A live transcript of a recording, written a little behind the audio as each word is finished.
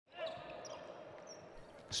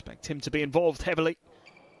Expect him to be involved heavily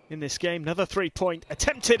in this game. Another 3-point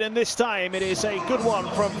attempted, and this time it is a good one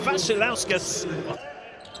from Vasilauskas.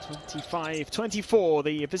 25-24,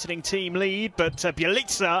 the visiting team lead, but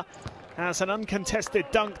Bielica has an uncontested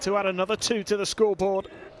dunk to add another 2 to the scoreboard.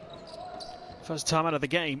 First time out of the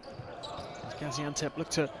game. Gaziantep look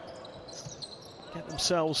to get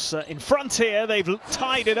themselves in front here. They've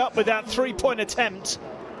tied it up with that 3-point attempt.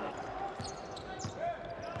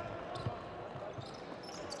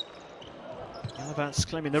 Galavats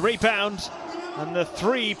claiming the rebound, and the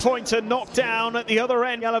 3-pointer knocked down at the other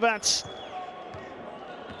end. Galavats.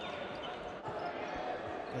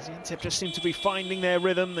 Gaziantep just seem to be finding their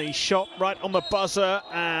rhythm. The shot right on the buzzer,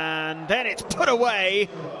 and then it's put away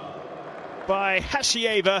by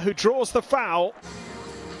Hashieva, who draws the foul.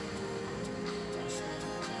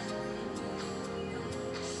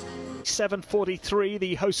 .43,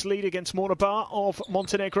 the host lead against Mornar Bar of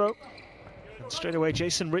Montenegro. And straight away,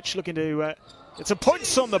 Jason Rich looking to get some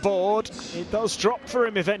points on the board. It does drop for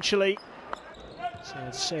him eventually. So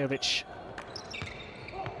Sejovic.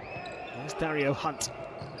 There's Dario Hunt.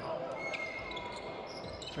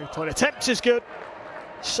 3-point attempt is good.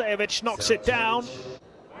 Sejovic knocks it down.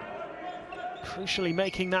 Crucially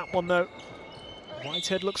making that one though.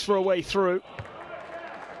 Whitehead looks for a way through.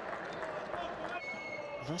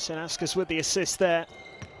 Vasilauskas with the assist there.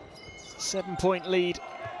 7-point lead.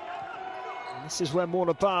 And this is where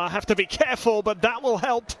Mornar Bar have to be careful, but that will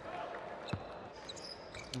help.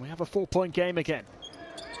 And we have a 4-point game again.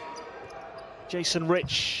 Jason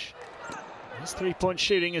Rich. His 3-point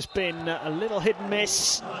shooting has been a little hit and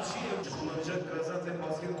miss.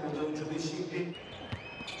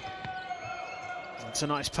 It's a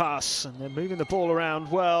nice pass, and they're moving the ball around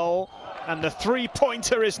well. And the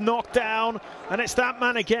 3-pointer is knocked down, and it's that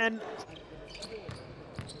man again.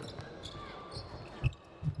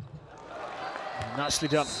 Nicely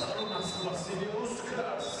done.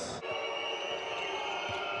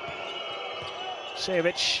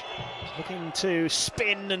 Sejovic looking to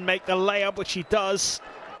spin and make the layup, which he does.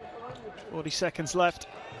 40 seconds left.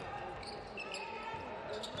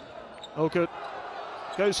 Oh, good.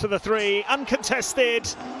 Goes for the 3, uncontested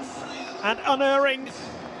and unerring.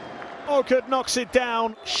 Orkut knocks it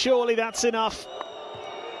down. Surely that's enough.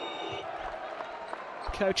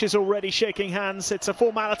 Coach is already shaking hands. It's a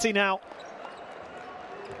formality now.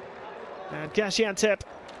 And Gaziantep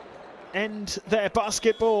end their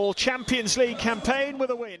basketball Champions League campaign with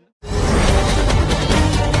a win.